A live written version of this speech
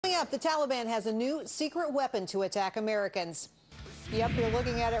up, the Taliban has a new secret weapon to attack Americans. Yep, you're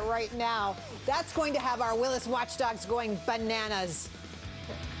looking at it right now. That's going to have our Willis watchdogs going bananas.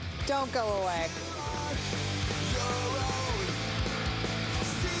 Don't go away.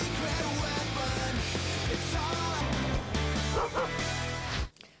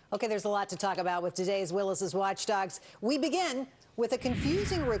 Okay, there's a lot to talk about with today's Willis's Watchdogs. We begin with a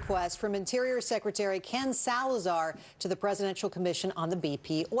confusing request from Interior Secretary Ken Salazar to the Presidential Commission on the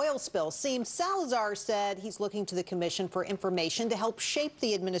BP oil spill. Seems Salazar said he's looking to the commission for information to help shape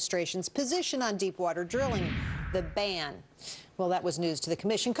the administration's position on deepwater drilling, the ban. Well, that was news to the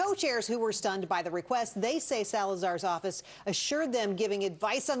commission co-chairs who were stunned by the request. They say Salazar's office assured them giving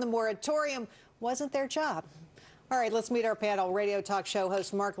advice on the moratorium wasn't their job. All right, let's meet our panel. Radio talk show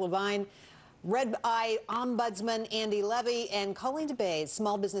host Mark Levine, Red Eye Ombudsman Andy Levy, and Colleen DeBays,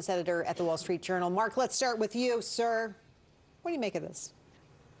 small business editor at the Wall Street Journal. Mark, let's start with you, sir. What do you make of this?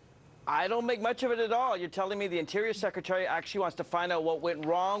 I don't make much of it at all. You're telling me the Interior Secretary actually wants to find out what went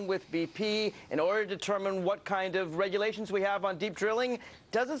wrong with BP in order to determine what kind of regulations we have on deep drilling?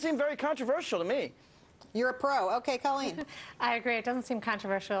 Doesn't seem very controversial to me. You're a pro. Okay, Colleen. I agree. It doesn't seem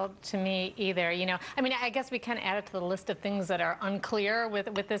controversial to me either. You know, I mean, I guess we can add it to the list of things that are unclear with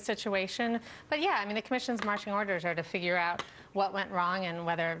this situation. But yeah, I mean, the commission's marching orders are to figure out what went wrong and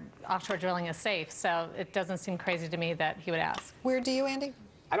whether offshore drilling is safe. So it doesn't seem crazy to me that he would ask. Weird to you, Andy?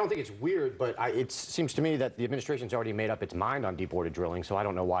 I don't think it's weird, but it seems to me that the administration's already made up its mind on deepwater drilling, so I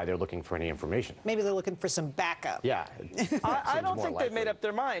don't know why they're looking for any information. Maybe they're looking for some backup. Yeah. I don't think they've made up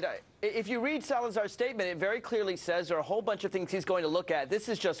their mind. If you read Salazar's statement, it very clearly says there are a whole bunch of things he's going to look at. This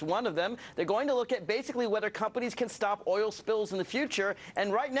is just one of them. They're going to look at basically whether companies can stop oil spills in the future,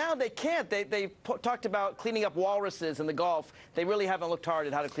 and right now they can't. They talked about cleaning up walruses in the Gulf. They really haven't looked hard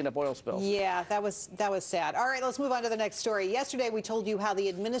at how to clean up oil spills. Yeah, that was sad. All right, let's move on to the next story. Yesterday, we told you how the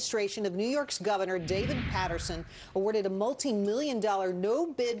administration of New York's Governor David Patterson awarded a multi-million-dollar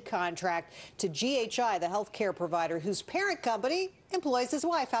no-bid contract to GHI, the healthcare provider, whose parent company employs his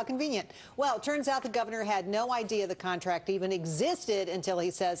wife. How convenient. Well, it turns out the governor had no idea the contract even existed until he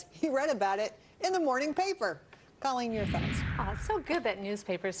says he read about it in the morning paper. Colleen, your thoughts? Oh, it's so good that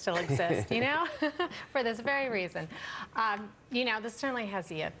newspapers still exist, you know, for this very reason. You know, this certainly has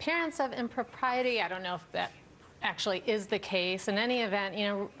the appearance of impropriety. I don't know if that actually is the case. In any event, you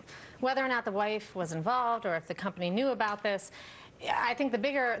know, whether or not the wife was involved or if the company knew about this, I think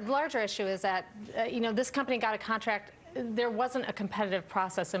the larger issue is that, you know, this company got a contract. There wasn't a competitive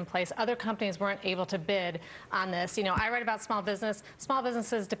process in place. Other companies weren't able to bid on this. You know, I write about small business. Small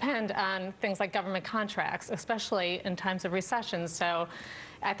businesses depend on things like government contracts, especially in times of recession. So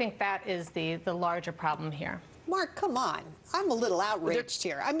I think that is the larger problem here. Mark, come on. I'm a little outraged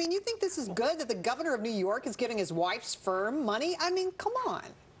here. I mean, you think this is good that the governor of New York is giving his wife's firm money? I mean, come on.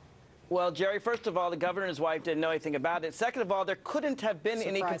 Well, Jerry, first of all, the governor and his wife didn't know anything about it. Second of all, there couldn't have been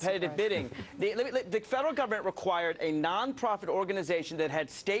any competitive bidding. The federal government required a nonprofit organization that had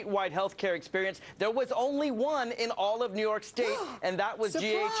statewide health care experience. There was only one in all of New York State, and that was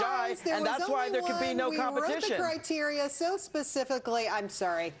GHI, and that's why there could be no competition. We wrote the criteria so specifically. I'm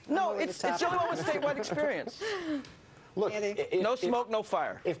sorry. No, it's just one with statewide experience. Look, no smoke, no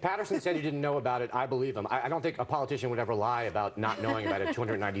fire. If Patterson said he didn't know about it, I believe him. I don't think a politician would ever lie about not knowing about a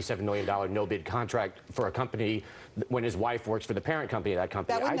 $297 million no-bid contract for a company when his wife works for the parent company of that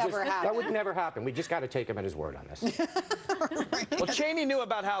company. That would never happen. That would never happen. We just got to take him at his word on this. Well, Cheney knew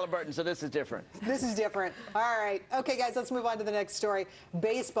about Halliburton, so this is different. This is different. All right. Okay, guys, let's move on to the next story.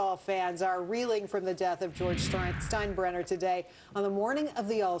 Baseball fans are reeling from the death of George Steinbrenner today. On the morning of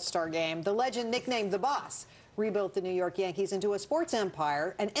the All-Star game, the legend nicknamed the Boss rebuilt the New York Yankees into a sports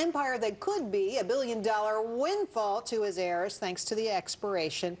empire, an empire that could be a billion-dollar windfall to his heirs thanks to the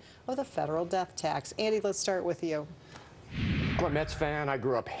expiration of the federal death tax. Andy, let's start with you. I'm a Mets fan. I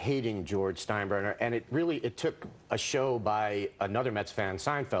grew up hating George Steinbrenner, and it took a show by another Mets fan,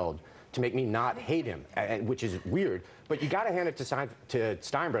 Seinfeld, to make me not hate him, which is weird. But you got to hand it to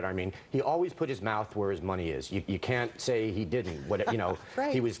Steinbrenner. I mean, he always put his mouth where his money is. You can't say he didn't. You know,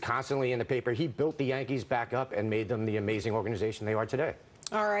 right. He was constantly in the paper. He built the Yankees back up and made them the amazing organization they are today.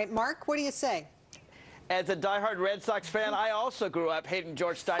 All right, Mark, what do you say? As a diehard Red Sox fan, I also grew up hating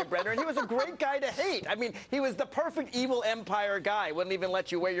George Steinbrenner, and he was a great guy to hate. I mean, he was the perfect evil empire guy. Wouldn't even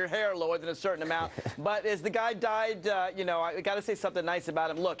let you wear your hair lower than a certain amount. But as the guy died, you know, I got to say something nice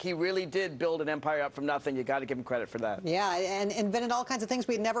about him. Look, he really did build an empire up from nothing. You got to give him credit for that. Yeah, and invented all kinds of things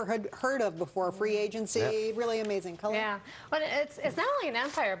we'd never heard of before. Free agency, yeah. Really amazing. Colleen? Yeah, but it's not only an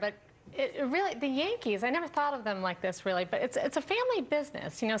empire, but really, the Yankees, I never thought of them like this, really, but it's a family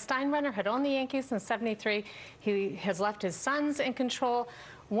business. You know, Steinbrenner had owned the Yankees since '73. He has left his sons in control.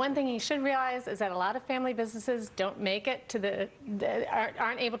 One thing he should realize is that a lot of family businesses don't make it to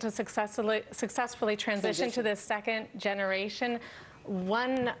aren't able to successfully transition to the second generation.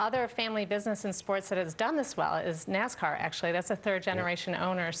 One other family business in sports that has done this well is NASCAR, actually. That's a third generation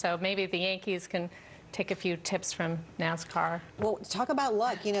owner. So maybe the Yankees can take a few tips from NASCAR. Well, talk about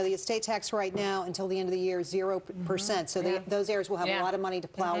luck. You know, the estate tax right now until the end of the year, 0%. So those heirs will have a lot of money to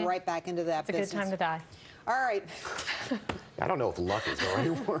plow right back into that business. It's a good time to die. All right. I don't know if luck is the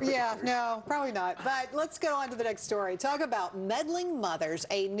right word. Yeah, no, probably not. But let's go on to the next story. Talk about meddling mothers.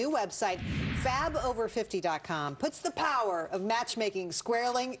 A new website, fabover50.com, puts the power of matchmaking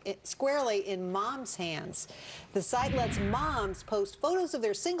squarely in moms' hands. The site lets moms post photos of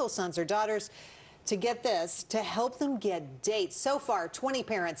their single sons or daughters to get this, to help them get dates. So far, 20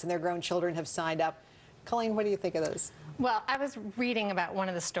 parents and their grown children have signed up. Colleen, what do you think of this? Well, I was reading about one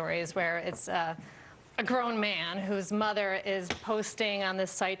of the stories where it's a grown man whose mother is posting on this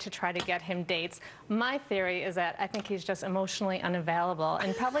site to try to get him dates. My theory is that I think he's just emotionally unavailable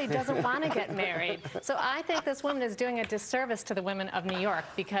and probably doesn't want to get married. So I think this woman is doing a disservice to the women of New York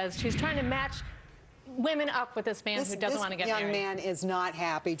because she's trying to match women up with this man who doesn't want to get married. This young man is not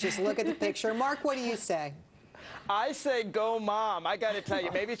happy. Just look at the picture. Mark, what do you say? I say go mom. I got to tell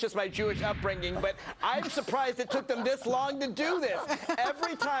you, maybe it's just my Jewish upbringing, but I'm surprised it took them this long to do this.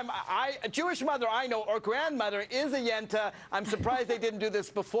 Every time a Jewish mother I know or grandmother is a yenta, I'm surprised they didn't do this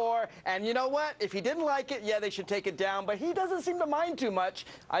before. And you know what? If he didn't like it, yeah, they should take it down. But he doesn't seem to mind too much.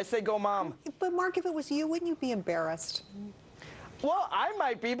 I say go mom. But Mark, if it was you, wouldn't you be embarrassed? Well, I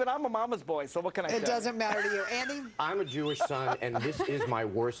might be, but I'm a mama's boy, so what can I say? It doesn't matter to you. Andy? I'm a Jewish son, and this is my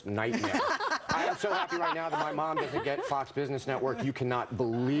worst nightmare. I am so happy right now that my mom doesn't get Fox Business Network. You cannot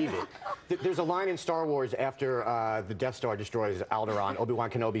believe it. There's a line in Star Wars after the Death Star destroys Alderaan. Obi-Wan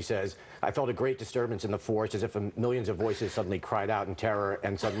Kenobi says, I felt a great disturbance in the Force, as if millions of voices suddenly cried out in terror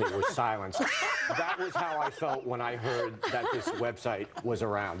and suddenly were silenced. That was how I felt when I heard that this website was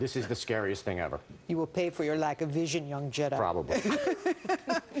around. This is the scariest thing ever. You will pay for your lack of vision, young Jedi. Probably.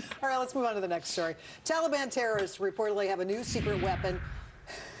 All right, let's move on to the next story. Taliban terrorists reportedly have a new secret weapon.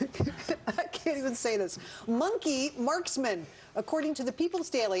 I can't even say this. Monkey marksman. According to the People's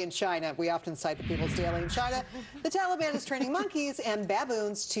Daily in China, we often cite the People's Daily in China, the Taliban is training monkeys and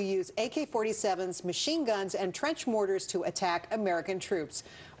baboons to use AK-47s, machine guns, and trench mortars to attack American troops.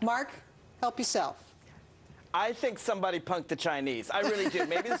 Mark, help yourself. I think somebody punked the Chinese. I really do.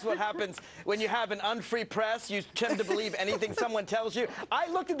 Maybe this is what happens when you have an unfree press. You tend to believe anything someone tells you. I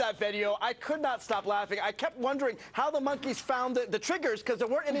looked at that video. I could not stop laughing. I kept wondering how the monkeys found the triggers because there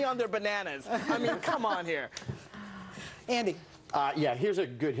weren't any on their bananas. I mean, come on here. Andy. Yeah, here's a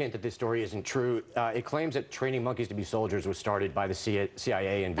good hint that this story isn't true. It claims that training monkeys to be soldiers was started by the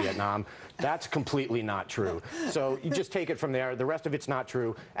CIA in Vietnam. That's completely not true. So you just take it from there. The rest of it's not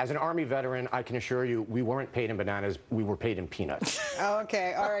true. As an Army veteran, I can assure you we weren't paid in bananas. We were paid in peanuts.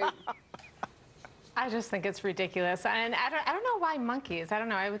 Okay, all right. I just think it's ridiculous. And I don't know why monkeys. I don't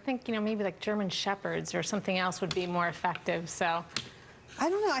know. I would think, you know, maybe like German shepherds or something else would be more effective. So I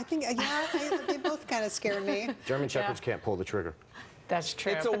don't know. I think, yeah, they both kind of scare me. German shepherds can't pull the trigger. That's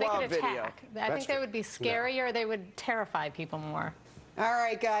true. It's a but they wild could video. attack. I think they would be scarier. They would terrify people more. All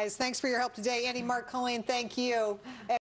right, guys. Thanks for your help today. Andy, Mark, Colleen, thank you.